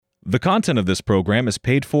The content of this program is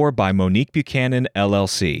paid for by Monique Buchanan,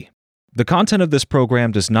 LLC. The content of this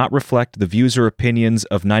program does not reflect the views or opinions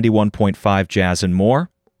of 91.5 Jazz and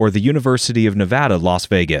More or the University of Nevada, Las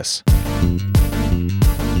Vegas. I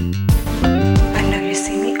know you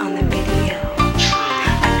see me on the video.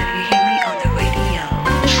 I know you hear me on the radio.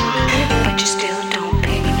 But you still don't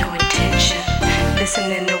pay me no attention.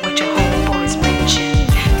 Listening to what your homeboys mention.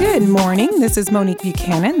 Good morning. This is Monique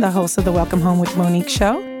Buchanan, the host of the Welcome Home with Monique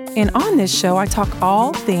show. And on this show, I talk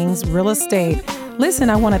all things real estate. Listen,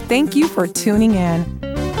 I want to thank you for tuning in.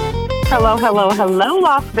 Hello,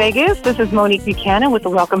 Las Vegas. This is Monique Buchanan with the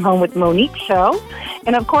Welcome Home with Monique show.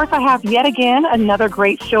 And of course, I have yet again another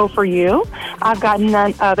great show for you. I've got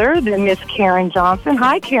none other than Miss Karen Johnson.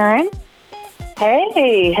 Hi, Karen.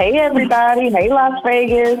 Hey everybody. Hey, Las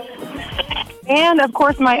Vegas. And of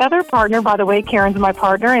course, my other partner, by the way, Karen's my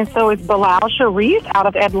partner, and so is Blau Sharif out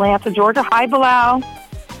of Atlanta, Georgia. Hi, Blau.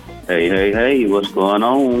 Hey, what's going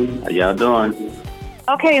on? How y'all doing?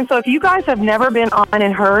 Okay, and so if you guys have never been on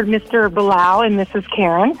and heard Mr. Blau and Mrs.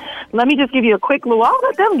 Karen, let me just give you a quick little, I'll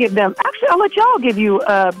let y'all give you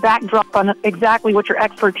a backdrop on exactly what your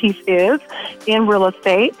expertise is in real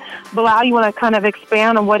estate. Blau, you want to kind of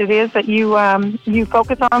expand on what it is that you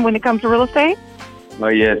focus on when it comes to real estate? Oh,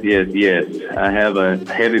 yes. I have a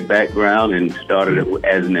heavy background and started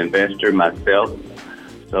as an investor myself.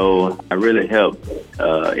 So I really help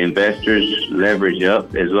investors leverage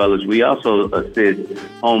up, as well as we also assist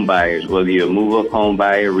home buyers, whether you're a move-up home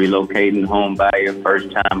buyer, relocating home buyer,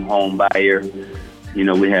 first-time home buyer. You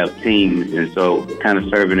know, we have teams, and so kind of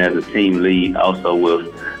serving as a team lead also with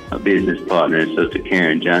a business partner, Sister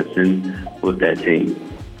Karen Johnson, with that team.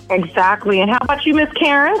 Exactly. And how about you, Miss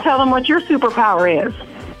Karen? Tell them what your superpower is.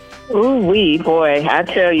 Ooh-wee, boy, I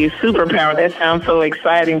tell you, superpower, that sounds so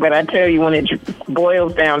exciting, but I tell you, when it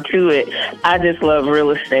boils down to it, I just love real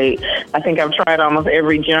estate. I think I've tried almost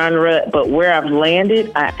every genre, but where I've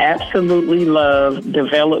landed, I absolutely love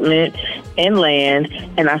development and land,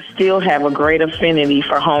 and I still have a great affinity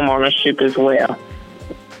for home ownership as well.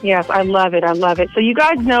 Yes, I love it. So you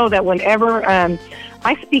guys know that whenever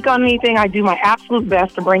I speak on anything, I do my absolute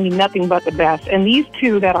best to bring you nothing but the best. And these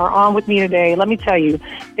two that are on with me today, let me tell you,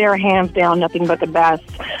 they're hands down nothing but the best.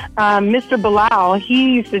 Mr. Blau,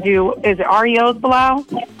 he used to do, is it REOs, Blau?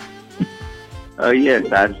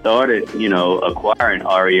 Yes, I started, acquiring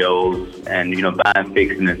REOs and, buying,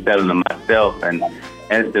 fixing, and selling them myself. And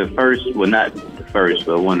as the first, well, not the first,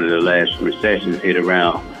 but one of the last recessions hit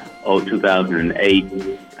around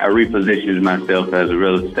 2008, I repositioned myself as a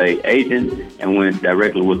real estate agent and went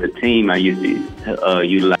directly with the team. I used to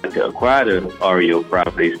utilize to acquire the REO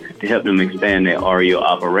properties to help them expand their REO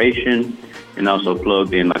operation, and also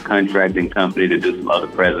plugged in my contracting company to do some other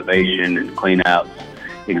preservation and clean outs,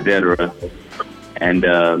 etc. And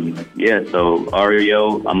so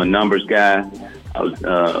REO, I'm a numbers guy. I was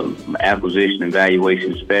an acquisition and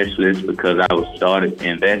valuation specialist because I was started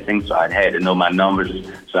investing, so I had to know my numbers,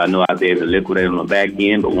 so I know I'd be able to liquidate on the back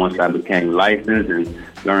end. But once I became licensed and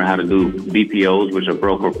learned how to do BPOs, which are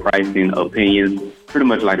broker pricing opinions, pretty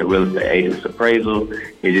much like a real estate agent's appraisal,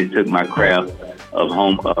 it just took my craft of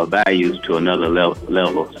home values to another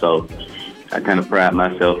level. So I kind of pride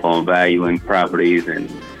myself on valuing properties,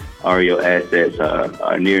 and REO assets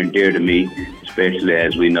are near and dear to me, especially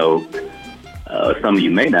as we know. Some of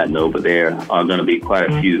you may not know, but there are going to be quite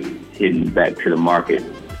a few hidden back to the market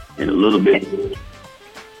in a little bit.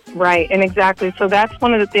 Right, and exactly. So that's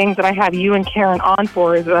one of the things that I have you and Karen on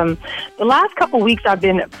for is the last couple weeks I've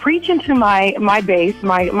been preaching to my base,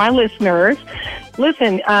 my listeners.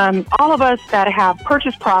 Listen, all of us that have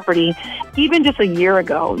purchased property, even just a year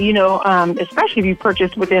ago, especially if you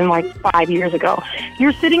purchased within like 5 years ago,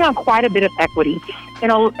 you're sitting on quite a bit of equity.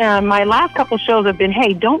 My last couple shows have been,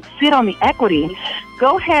 hey, don't sit on the equity.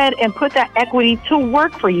 Go ahead and put that equity to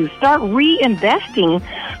work for you. Start reinvesting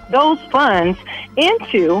those funds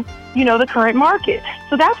into, the current market.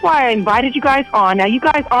 So that's why I invited you guys on. Now, you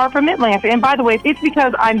guys are from Atlanta. And by the way, it's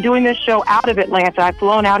because I'm doing this show out of Atlanta. I've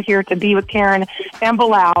flown out here to be with Karen and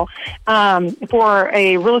Blau for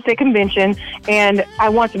a real estate convention. And I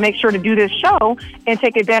want to make sure to do this show and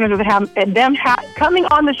take advantage of them coming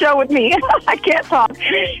on the show with me. I can't talk.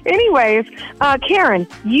 Anyways, Karen,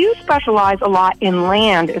 you specialize a lot in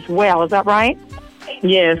land as well. Is that right?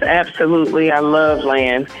 Yes, absolutely. I love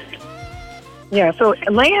land. Yeah, so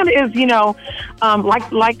land is,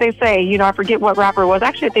 like they say, I forget what rapper it was.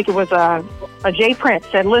 Actually, I think it was a Jay Prince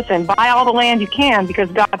said, listen, buy all the land you can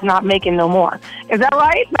because God's not making no more. Is that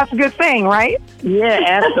right? That's a good saying, right? Yeah,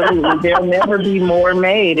 absolutely. There'll never be more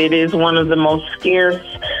made. It is one of the most scarce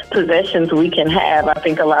possessions we can have. I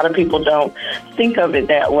think a lot of people don't think of it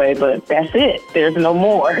that way, but that's it. There's no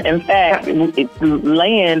more. In fact,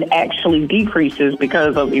 land actually decreases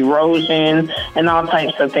because of erosion and all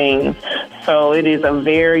types of things. So it is a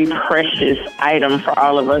very precious item for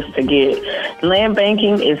all of us to get. Land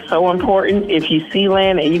banking is so important. If you see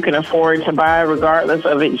land that you can afford to buy regardless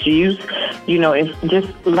of its use, it's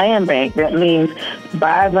just land bank. That means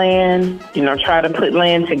buy land, try to put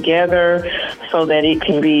land together so that it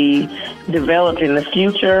can be developed in the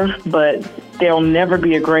future, but there'll never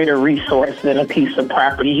be a greater resource than a piece of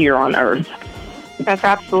property here on Earth. That's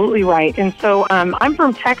absolutely right. And so I'm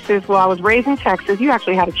from Texas. Well, I was raised in Texas. You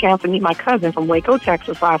actually had a chance to meet my cousin from Waco,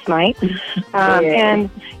 Texas last night. And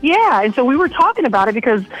so we were talking about it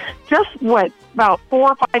because just about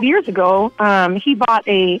 4 or 5 years ago, he bought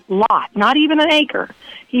a lot, not even an acre.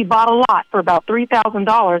 He bought a lot for about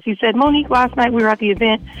 $3,000. He said, Monique, last night we were at the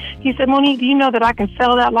event. He said, Monique, do you know that I can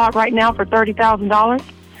sell that lot right now for $30,000?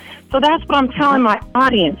 So that's what I'm telling my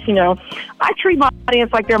audience. I treat my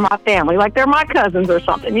audience like they're my family, like they're my cousins or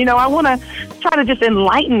something. I want to try to just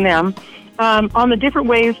enlighten them on the different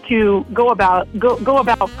ways to go about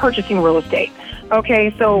purchasing real estate.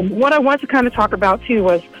 Okay, so what I want to kind of talk about too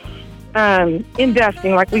was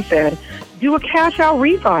investing, like we said. Do a cash out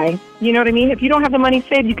refi. You know what I mean? If you don't have the money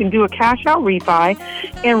saved, you can do a cash out refi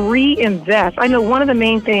and reinvest. I know one of the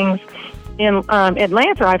main things in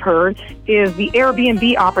Atlanta, I've heard, is the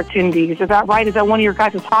Airbnb opportunities. Is that right? Is that one of your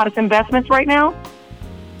guys' hottest investments right now?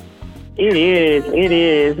 It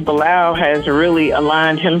is. Blau has really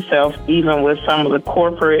aligned himself even with some of the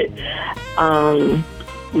corporate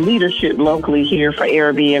leadership locally here for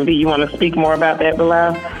Airbnb. You want to speak more about that,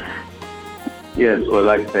 Blau? Yes, well,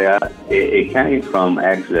 like I say, it came from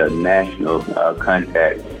actually a national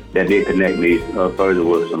contact that did connect me further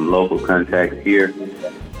with some local contacts here.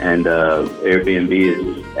 And Airbnb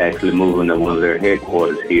is actually moving to one of their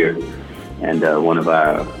headquarters here. And one of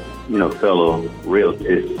our, fellow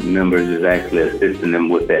realtors members is actually assisting them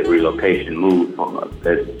with that relocation move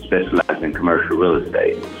that specializes in commercial real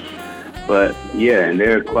estate. But, and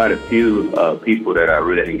there are quite a few people that are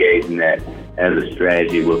really engaging that as a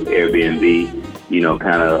strategy with Airbnb,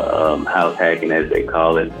 kind of house hacking, as they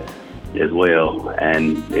call it, as well.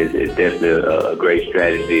 And it's definitely a great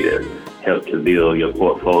strategy to help to build your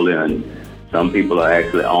portfolio. And some people are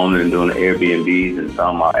actually owning and doing the Airbnbs, and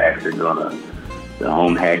some are actually doing the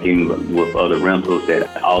home hacking with other rentals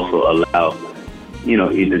that also allow,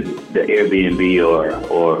 either the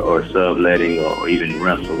Airbnb or subletting or even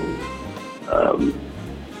rental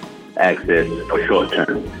access for short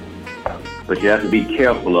term. But you have to be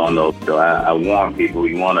careful on those. So I warn people,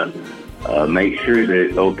 you want to make sure that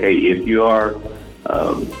it's okay if you are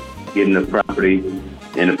getting the property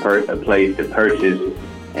in a place to purchase,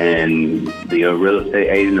 and the real estate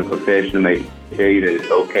agent or professional may tell you that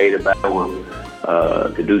it's okay to buy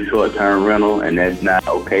to do short-term rental, and that's not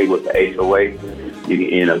okay with the HOA. You can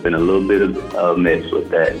end up in a little bit of mess with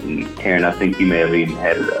that. And Karen, I think you may have even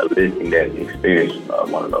had a listing that experienced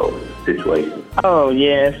one of those situations. Oh,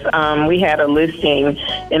 yes. We had a listing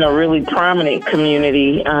in a really prominent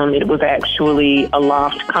community. It was actually a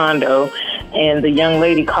loft condo. And the young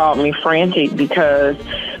lady called me frantic because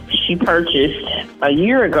she purchased a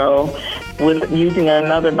year ago with using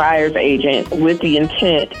another buyer's agent with the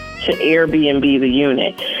intent to Airbnb the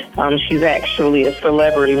unit. She's actually a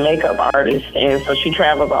celebrity makeup artist, and so she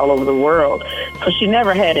travels all over the world. So she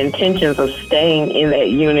never had intentions of staying in that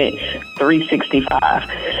unit 365.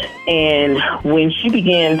 And when she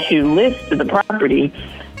began to list the property,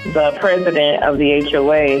 the president of the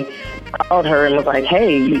HOA called her and was like,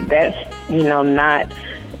 hey, that's, you're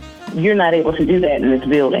not able to do that in this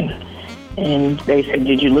building. And they said,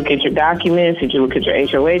 did you look at your documents? Did you look at your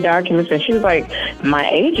HOA documents? And she was like, my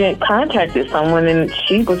agent contacted someone and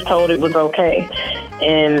she was told it was okay.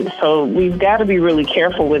 And so we've got to be really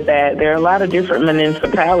careful with that. There are a lot of different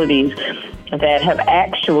municipalities that have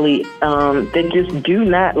actually, that just do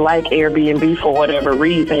not like Airbnb for whatever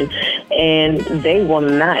reason. And they will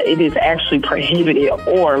not, it is actually prohibited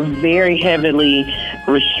or very heavily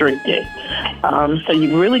restricted. So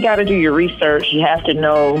you really got to do your research. You have to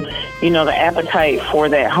know, the appetite for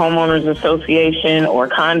that homeowners association or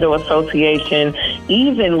condo association.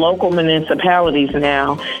 Even local municipalities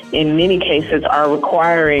now, in many cases, are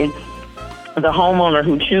requiring the homeowner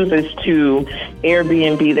who chooses to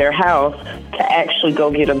Airbnb their house to actually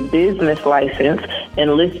go get a business license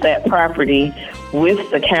and list that property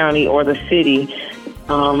with the county or the city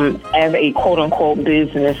as a quote-unquote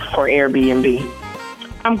business for Airbnb.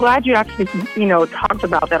 I'm glad you actually, talked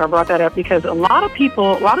about that or brought that up, because so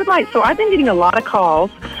I've been getting a lot of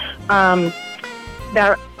calls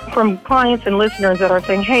that from clients and listeners that are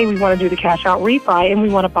saying, hey, we want to do the cash out refi and we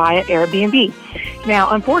want to buy an Airbnb.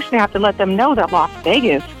 Now, unfortunately, I have to let them know that Las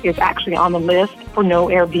Vegas is actually on the list for no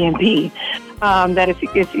Airbnb. That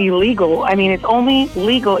it's illegal. I mean, it's only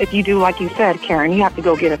legal if you do, like you said, Karen, you have to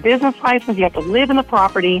go get a business license, you have to live in the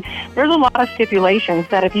property. There's a lot of stipulations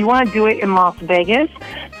that if you want to do it in Las Vegas,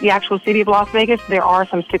 the actual city of Las Vegas, there are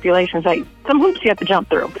some stipulations, some hoops you have to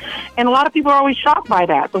jump through. And a lot of people are always shocked by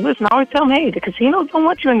that. But listen, I always tell them, hey, the casinos don't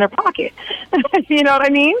want you in their pocket. You know what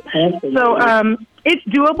I mean? Absolutely. So it's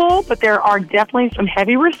doable, but there are definitely some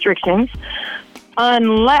heavy restrictions.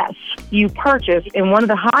 Unless you purchase in one of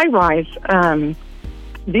the high-rise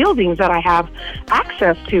buildings that I have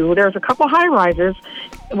access to. There's a couple high-rises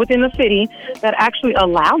within the city that actually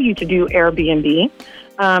allow you to do Airbnb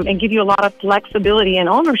and give you a lot of flexibility and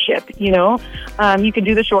ownership. You can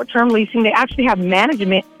do the short-term leasing. They actually have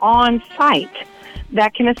management on site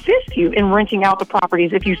that can assist you in renting out the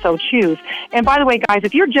properties if you so choose. And by the way, guys,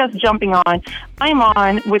 if you're just jumping on, I'm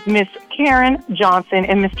on with Miss Karen Johnson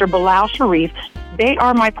and Mr. Blau Sharif. They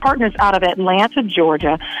are my partners out of Atlanta,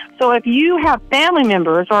 Georgia. So if you have family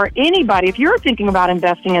members or anybody, if you're thinking about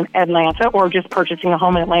investing in Atlanta or just purchasing a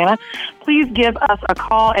home in Atlanta, please give us a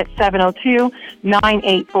call at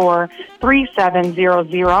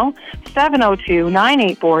 702-984-3700,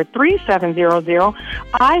 702-984-3700.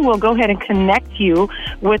 I will go ahead and connect you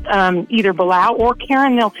with either Blau or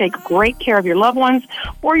Karen. They'll take great care of your loved ones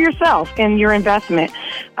or yourself in your investment.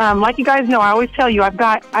 Like you guys know, I always tell you, I've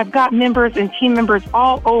got members and team members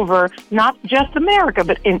all over, not just America,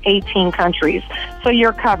 but in 18 countries. So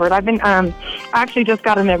you're covered. I've been actually just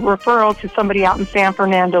got a referral to somebody out in San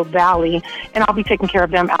Fernando Valley, and I'll be taking care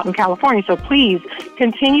of them out in California. So please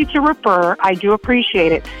continue to refer. I do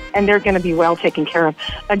appreciate it, and they're going to be well taken care of.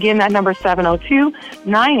 Again, that number is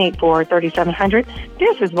 702-984-3700.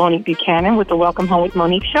 This is Monique Buchanan with the Welcome Home with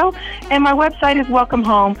Monique show, and my website is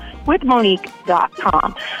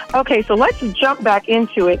welcomehomewithmonique.com. Okay, so let's jump back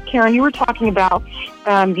into it. Karen, you were talking about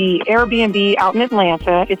the Airbnb out in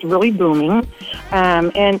Atlanta. It's really booming.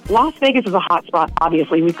 And Las Vegas is a hot spot,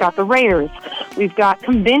 obviously. We've got the Raiders. We've got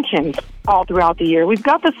conventions all throughout the year. We've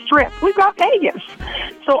got the Strip. We've got Vegas.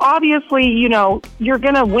 So obviously, you're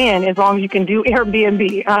going to win as long as you can do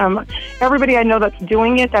Airbnb. Everybody I know that's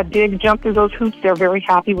doing it, that did jump through those hoops, they're very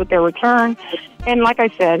happy with their return. And like I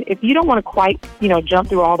said, if you don't want to quite, jump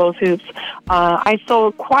through all those hoops, I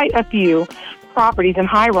sold quite a few properties and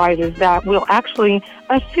high-rises that will actually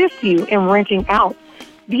assist you in renting out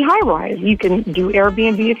the high-rise. You can do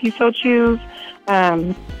Airbnb if you so choose.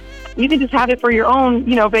 You can just have it for your own,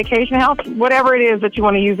 vacation house, whatever it is that you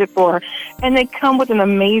want to use it for. And they come with an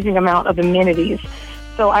amazing amount of amenities.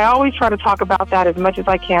 So I always try to talk about that as much as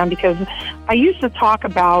I can, because I used to talk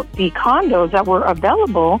about the condos that were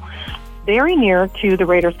available very near to the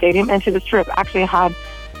Raider Stadium and to the Strip. Actually, I had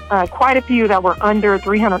quite a few that were under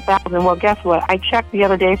 $300,000. Well, guess what? I checked the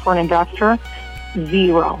other day for an investor.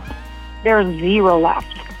 Zero. There's zero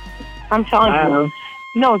left. I'm telling you.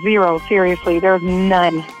 No, zero. Seriously, there's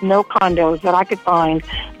none. No condos that I could find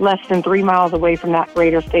less than 3 miles away from that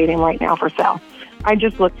Raider Stadium right now for sale. I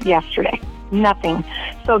just looked yesterday. Nothing.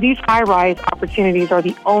 So these high-rise opportunities are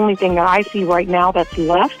the only thing that I see right now that's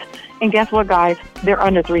left. And guess what, guys? They're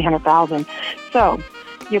under $300,000. So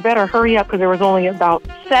you better hurry up, because there was only about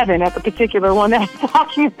 7 at the particular one that I'm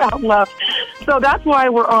talking about left. So that's why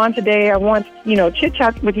we're on today. I want,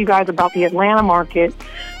 chit-chat with you guys about the Atlanta market.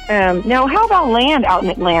 Now, how about land out in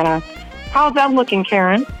Atlanta? How's that looking,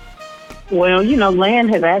 Karen? Well, land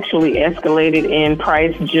has actually escalated in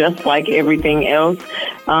price just like everything else.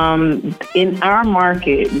 In our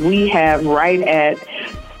market, we have right at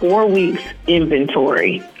 4 weeks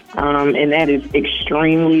inventory. And that is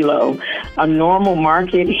extremely low. A normal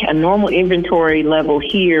inventory level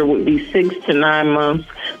here would be 6 to 9 months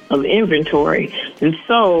of inventory. And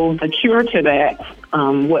so the cure to that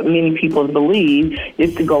what many people believe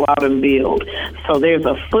is to go out and build. So there's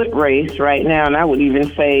a foot race right now, and I would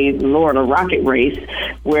even say, Lord, a rocket race,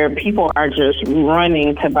 where people are just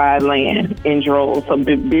running to buy land in droves. So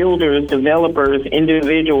builders, developers,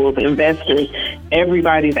 individuals, investors,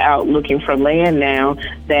 everybody's out looking for land now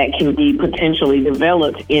that can be potentially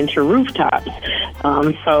developed into rooftops.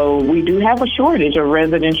 So we do have a shortage of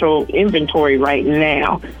residential inventory right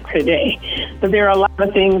now, today. But there are a lot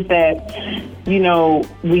of things that,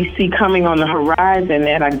 we see coming on the horizon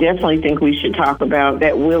that I definitely think we should talk about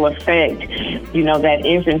that will affect, that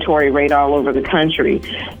inventory rate all over the country.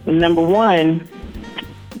 Number one,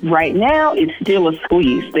 right now, it's still a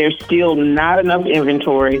squeeze. There's still not enough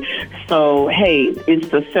inventory. So, hey, it's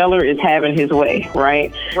the seller is having his way,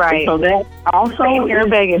 right? Right. And so that also You're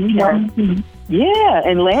Vegas. Yeah,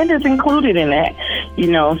 and land is included in that,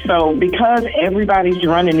 so because everybody's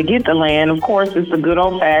running to get the land, of course, it's the good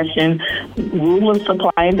old-fashioned rule of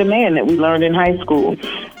supply and demand that we learned in high school.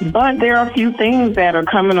 But there are a few things that are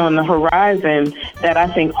coming on the horizon that I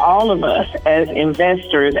think all of us as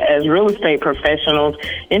investors, as real estate professionals,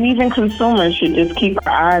 and even consumers should just keep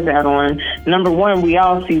our eyes out on. Number one, we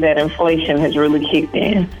all see that inflation has really kicked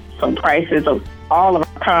in. So prices of all of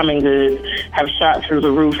our common goods have shot through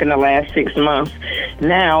the roof in the last 6 months.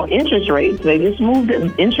 Now, interest rates,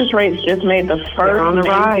 interest rates just made the first on the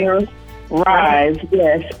rise,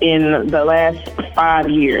 yes, in the last 5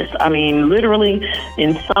 years. I mean, literally,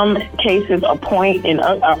 in some cases, a point in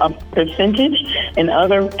a percentage, in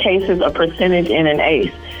other cases, a percentage in an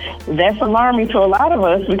eighth. That's alarming to a lot of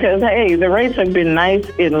us because, hey, the rates have been nice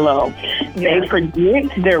and low. Yeah. They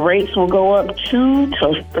predict their rates will go up 2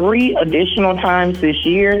 to 3 additional times this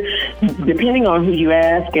year, depending on who you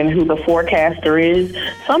ask and who the forecaster is.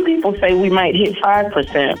 Some people say we might hit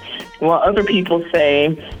 5%, while other people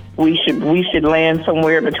say we should land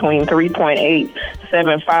somewhere between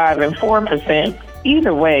 3.875 and 4%.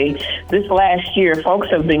 Either way, this last year, folks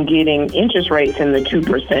have been getting interest rates in the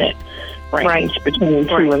 2% range, between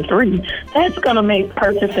 2 and 3. That's going to make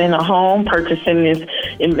purchasing a home, purchasing this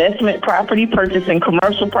investment property, purchasing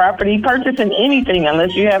commercial property, purchasing anything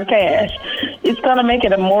unless you have cash, it's going to make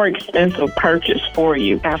it a more expensive purchase for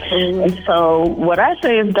you. Absolutely. And so what I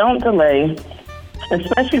say is don't delay,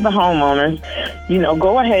 especially the homeowners.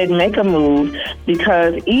 Go ahead and make a move,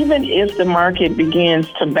 because even if the market begins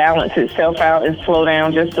to balance itself out and slow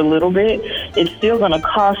down just a little bit, it's still going to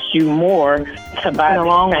cost you more to buy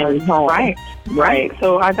the same home. Right.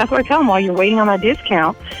 So that's what I tell them. While you're waiting on that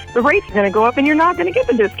discount, the rates are going to go up and you're not going to get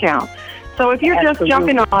the discount. So if you're just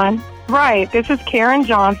jumping on, this is Karen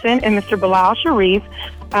Johnson and Mr. Blau Sharif,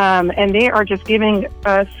 and they are just giving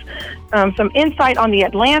us some insight on the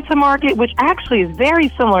Atlanta market, which actually is very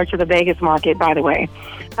similar to the Vegas market, by the way.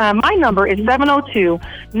 My number is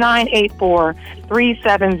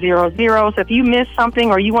 702-984-3700. So if you missed something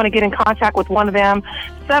or you want to get in contact with one of them,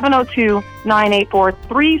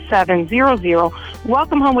 702-984-3700.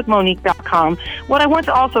 WelcomeHomeWithMonique.com. What I want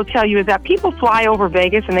to also tell you is that people fly over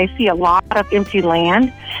Vegas and they see a lot of empty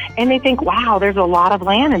land, and they think, wow, there's a lot of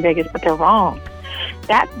land in Vegas, but they're wrong.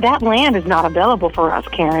 That land is not available for us,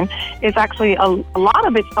 Karen. It's actually a lot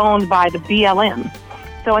of it's owned by the BLM.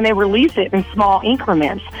 So, and they release it in small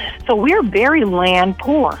increments. So we're very land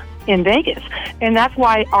poor in Vegas. And that's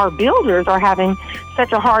why our builders are having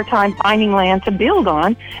such a hard time finding land to build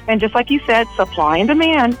on. And just like you said, supply and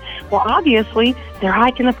demand. Well, obviously, they're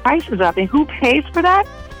hiking the prices up. And who pays for that?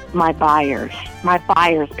 My buyers. My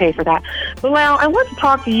buyers pay for that. But now I want to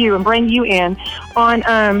talk to you and bring you in on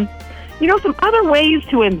some other ways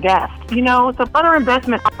to invest, some other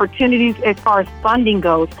investment opportunities as far as funding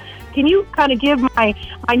goes. Can you kind of give my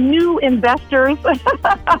new investors,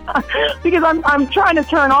 because I'm trying to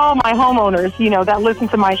turn all my homeowners, that listen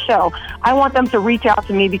to my show, I want them to reach out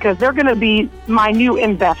to me because they're going to be my new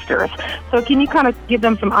investors. So can you kind of give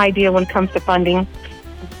them some idea when it comes to funding?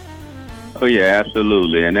 Oh, yeah,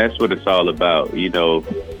 absolutely. And that's what it's all about.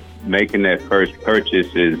 Making that first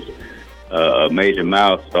purchase is a major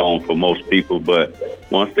milestone for most people, but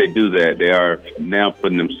once they do that, they are now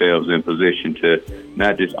putting themselves in position to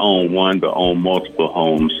not just own one, but own multiple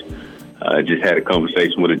homes. I just had a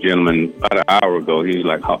conversation with a gentleman about an hour ago. He was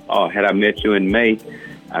like, oh, had I met you in May,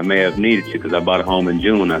 I may have needed you because I bought a home in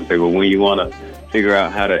June. I said, well, when you want to figure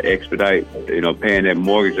out how to expedite, paying that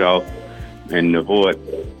mortgage off and avoid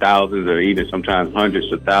thousands or even sometimes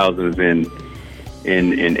hundreds of thousands in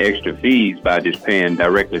extra fees by just paying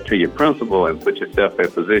directly to your principal and put yourself in a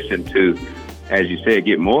position to, as you said,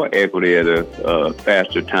 get more equity at a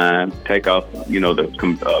faster time, take off,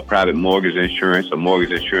 the private mortgage insurance or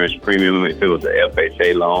mortgage insurance premium if it was an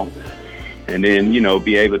FHA loan, and then,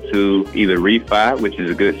 be able to either refi, which is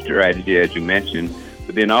a good strategy, as you mentioned.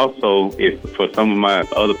 But then also, if for some of my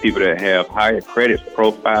other people that have higher credit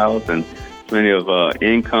profiles and plenty of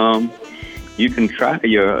income, you can try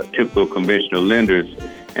your typical conventional lenders.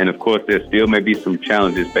 And of course, there still may be some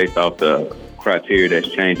challenges based off the criteria that's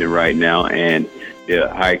changing right now and the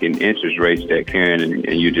hiking interest rates that Karen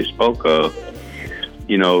and you just spoke of.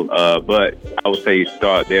 But I would say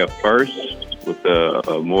start there first with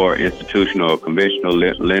a more institutional or conventional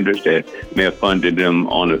lenders that may have funded them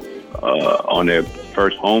on their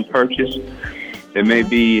first home purchase. There may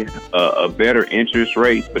be a better interest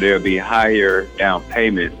rate, but there'll be higher down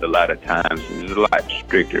payments a lot of times. It's a lot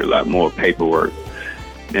stricter, a lot more paperwork.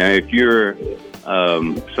 Now, if you're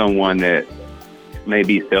someone that may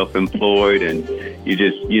be self-employed and you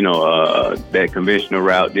just, that conventional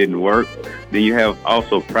route didn't work, then you have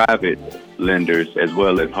also private lenders as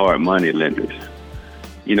well as hard money lenders.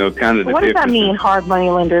 Kind of the What does that difference. mean, hard money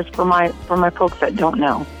lenders, for my folks that don't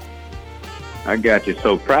know? I got you.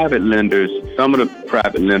 So private lenders, some of the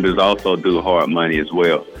private lenders also do hard money as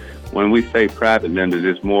well. When we say private lenders,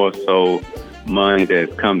 it's more so money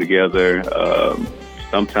that's come together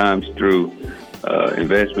sometimes through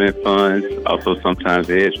investment funds, also sometimes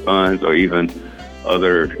hedge funds, or even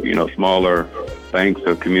other, smaller banks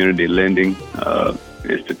or community lending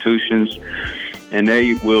institutions. And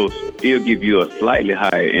they will still give you a slightly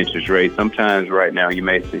higher interest rate. Sometimes right now you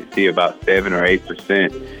may see about 7 or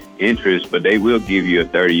 8% interest, but they will give you a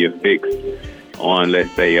 30-year fix on,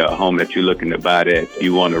 let's say, a home that you're looking to buy that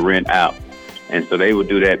you want to rent out. And so they will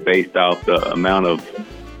do that based off the amount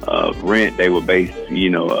of rent. They will base,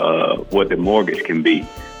 what the mortgage can be.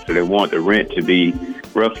 So they want the rent to be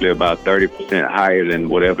roughly about 30% higher than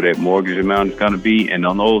whatever that mortgage amount is going to be. And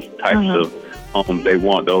on those types of homes, they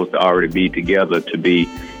want those to already be together to be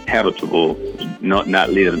habitable, not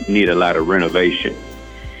need a lot of renovation.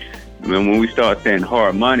 I mean, when we start saying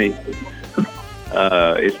hard money,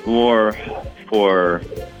 it's more for,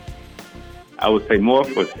 I would say, more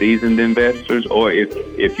for seasoned investors, or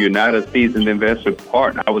if you're not a seasoned investor,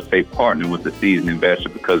 I would say partner with a seasoned investor,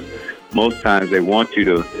 because most times they want you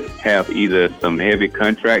to have either some heavy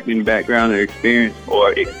contracting background or experience,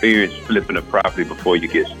 or experience flipping a property before you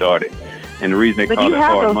get started. And the reason they call it hard money.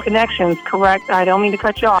 But you have those connections, correct? I don't mean to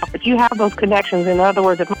cut you off, but you have those connections. In other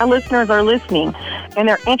words, if my listeners are listening and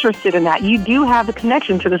they're interested in that, you do have the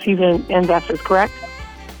connection to the seasoned investors, correct?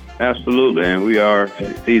 Absolutely, and we are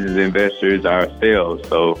seasoned investors ourselves.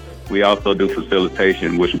 So we also do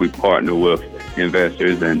facilitation, which we partner with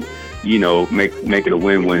investors and, make it a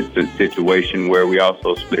win-win situation where we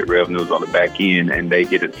also split revenues on the back end, and they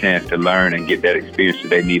get a chance to learn and get that experience that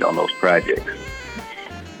they need on those projects.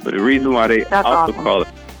 But the reason why they call it,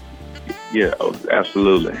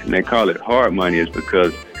 absolutely, and they call it hard money is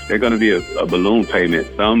because they're going to be a balloon payment.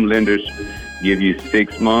 Some lenders give you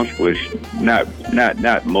 6 months, which not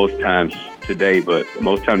most times today, but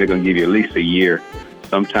most times they're going to give you at least a year,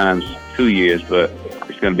 sometimes 2 years, but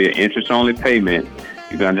it's going to be an interest-only payment.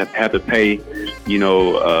 You're going to have to pay,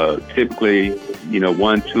 typically,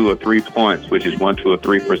 1, 2, or 3 points, which is 1, 2, or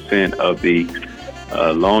 3% of the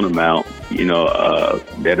loan amount,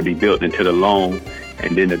 that'll be built into the loan.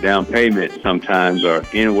 And then the down payment sometimes are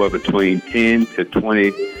anywhere between 10 to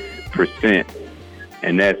 20%.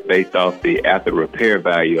 And that's based off the after repair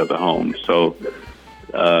value of the home. So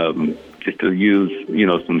just to use,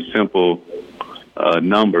 some simple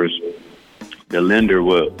numbers, the lender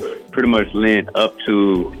will pretty much lend up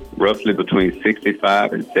to roughly between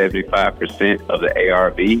 65 and 75% of the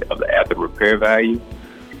ARV, of the after repair value.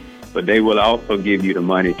 But they will also give you the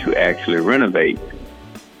money to actually renovate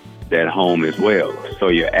that home as well. So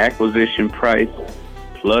your acquisition price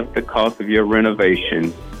plus the cost of your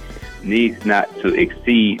renovation needs not to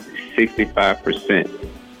exceed 65%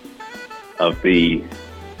 of the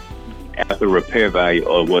after repair value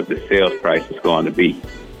of what the sales price is going to be.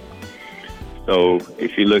 So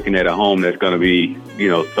if you're looking at a home that's going to be,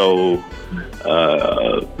 sold,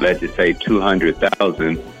 let's just say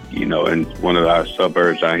 $200,000, in one of our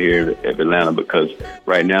suburbs out here of Atlanta, because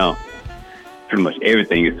right now, pretty much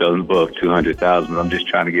everything is selling above $200,000. I'm just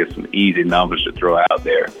trying to get some easy numbers to throw out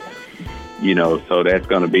there. So that's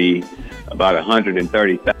going to be about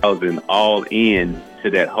 $130,000 all in to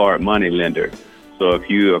that hard money lender. So if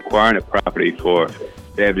you're acquiring a property for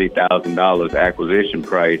 $70,000 acquisition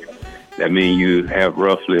price, that means you have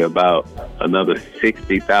roughly about another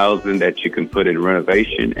 $60,000 that you can put in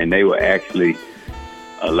renovation, and they will actually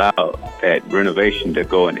allow that renovation to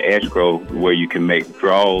go in escrow where you can make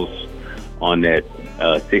draws on that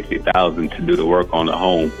 $60,000 to do the work on the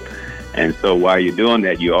home. And so while you're doing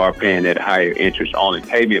that, you are paying that higher interest only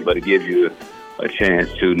payment, but it gives you a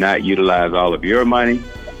chance to not utilize all of your money,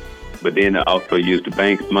 but then also use the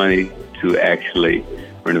bank's money to actually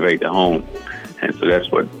renovate the home. And so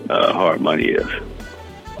that's what hard money is.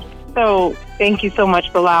 So thank you so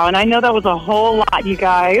much, Bilal. And I know that was a whole lot, you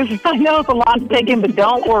guys. I know it's a lot to take in, but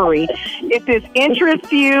don't worry. If this interests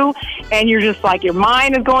you and you're just like, your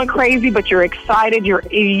mind is going crazy, but you're excited,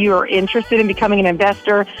 you're interested in becoming an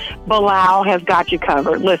investor, Bilal has got you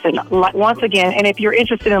covered. Listen, once again, and if you're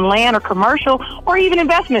interested in land or commercial or even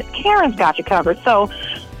investment, Karen's got you covered. So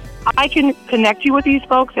I can connect you with these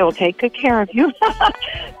folks. They will take good care of you.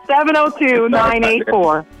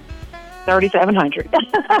 702-984. 3,700.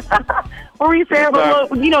 What were you saying?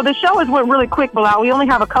 But look, the show has went really quick, Bilal. We only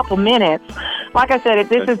have a couple minutes. Like I said, if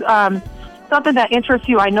this is something that interests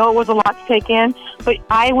you, I know it was a lot to take in, but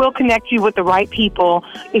I will connect you with the right people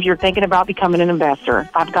if you're thinking about becoming an investor.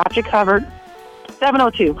 I've got you covered.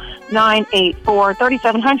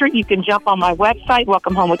 702-984-3700. You can jump on my website,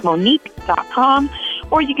 welcomehomewithmonique.com,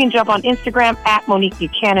 or you can jump on Instagram at Monique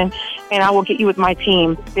Buchanan, and I will get you with my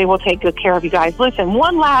team. They will take good care of you guys. Listen,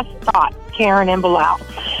 one last thought, Karen and Bilal.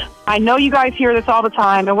 I know you guys hear this all the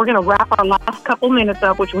time, and we're going to wrap our last couple minutes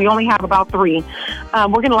up, which we only have about 3.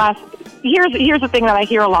 Here's the thing that I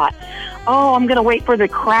hear a lot. Oh, I'm going to wait for the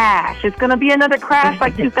crash. It's going to be another crash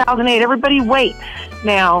like 2008. Everybody wait.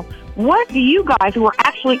 Now, what do you guys who are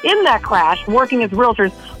actually in that crash working as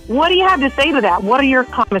realtors, what do you have to say to that? What are your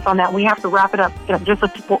comments on that? We have to wrap it up in just a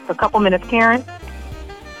couple minutes. Karen?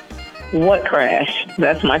 What crash?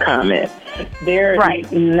 That's my comment. Right.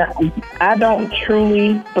 I don't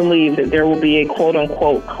truly believe that there will be a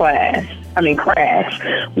quote-unquote crash.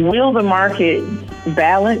 Will the market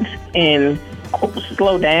balance and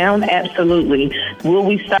slow down? Absolutely. Will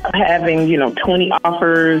we stop having 20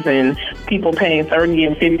 offers and people paying $30,000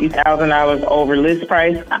 and $50,000 over list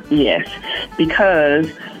price? Yes, because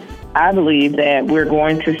I believe that we're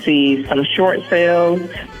going to see some short sales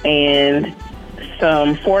and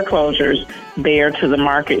some foreclosures bear to the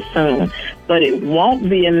market soon, but it won't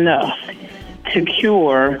be enough to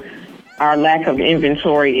cure our lack of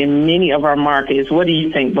inventory in many of our markets. What do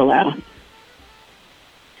you think, Bilal?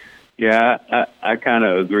 Yeah, I kind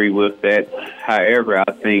of agree with that. However,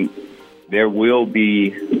 I think there will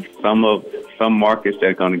be some markets that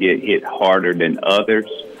are going to get hit harder than others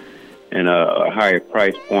and a higher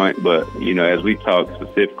price point. But, as we talk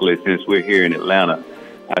specifically, since we're here in Atlanta,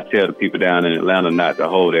 I tell the people down in Atlanta not to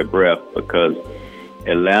hold their breath, because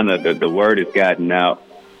Atlanta, the word has gotten out.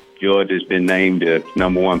 Georgia's been named the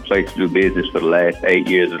 #1 place to do business for the last 8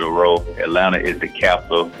 years in a row. Atlanta is the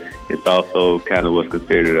capital. It's also kind of what's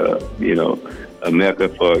considered a mecca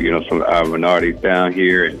for, some of our minorities down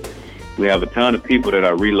here. And we have a ton of people that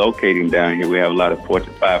are relocating down here. We have a lot of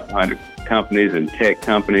Fortune 500 companies and tech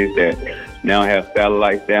companies that now have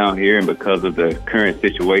satellites down here. And because of the current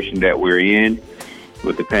situation that we're in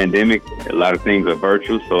with the pandemic, a lot of things are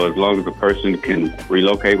virtual. So as long as a person can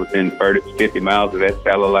relocate within 50 miles of that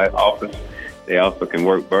satellite office, they also can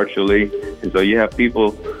work virtually. And so you have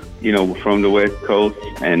people, from the West Coast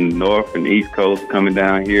and North and East Coast coming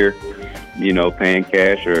down here, paying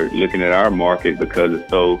cash or looking at our market because it's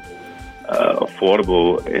so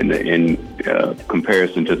affordable in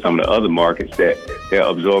comparison to some of the other markets that they're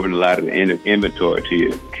absorbing a lot of the inventory,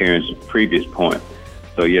 to Karen's previous point.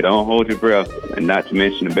 So don't hold your breath, and not to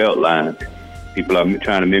mention the belt line. People are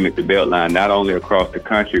trying to mimic the belt line, not only across the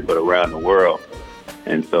country, but around the world.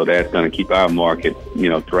 And so that's going to keep our market,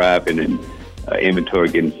 thriving and inventory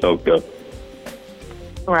getting soaked up.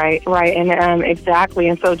 Right. And exactly.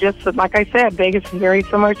 And so just like I said, Vegas is very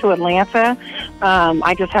similar to Atlanta.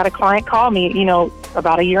 I just had a client call me,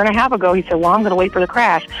 about a year and a half ago. He said, well, I'm going to wait for the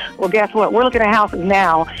crash. Well, guess what? We're looking at houses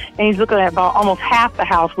now, and he's looking at about almost half the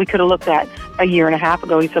house we could have looked at a year and a half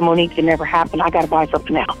ago. He said, Monique, it never happened. I got to buy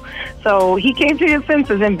something now. So he came to his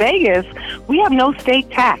senses. In Vegas, we have no state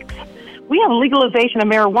tax. We have legalization of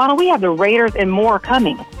marijuana. We have the Raiders and more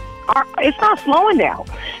coming. It's not slowing down.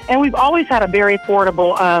 And we've always had a very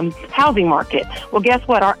affordable housing market. Well, guess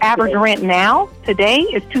what? Our average rent now, today,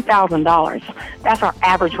 is $2,000. That's our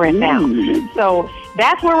average rent now. So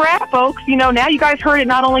that's where we're at, folks. Now you guys heard it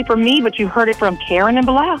not only from me, but you've heard it from Karen and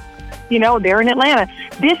Bilal. They're in Atlanta.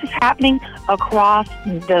 This is happening across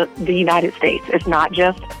the United States. It's not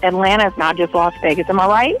just Atlanta. It's not just Las Vegas. Am I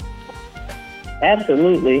right?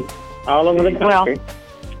 Absolutely. All over the country.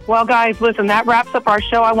 Well, guys, listen, that wraps up our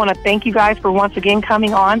show. I want to thank you guys for once again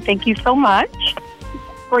coming on. Thank you so much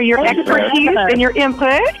for your expertise and your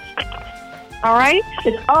input. All right?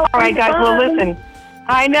 It's all right, guys. Well, listen,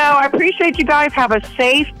 I know. I appreciate you guys. Have a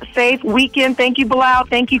safe weekend. Thank you, Blau.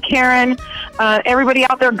 Thank you, Karen. Everybody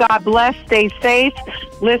out there, God bless. Stay safe.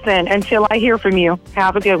 Listen, until I hear from you,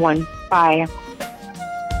 have a good one. Bye.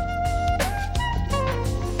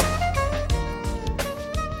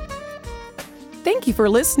 Thank you for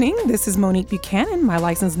listening. This is Monique Buchanan. My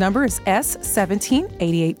license number is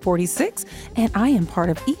S178846, and I am part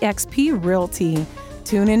of eXp Realty.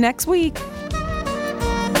 Tune in next week.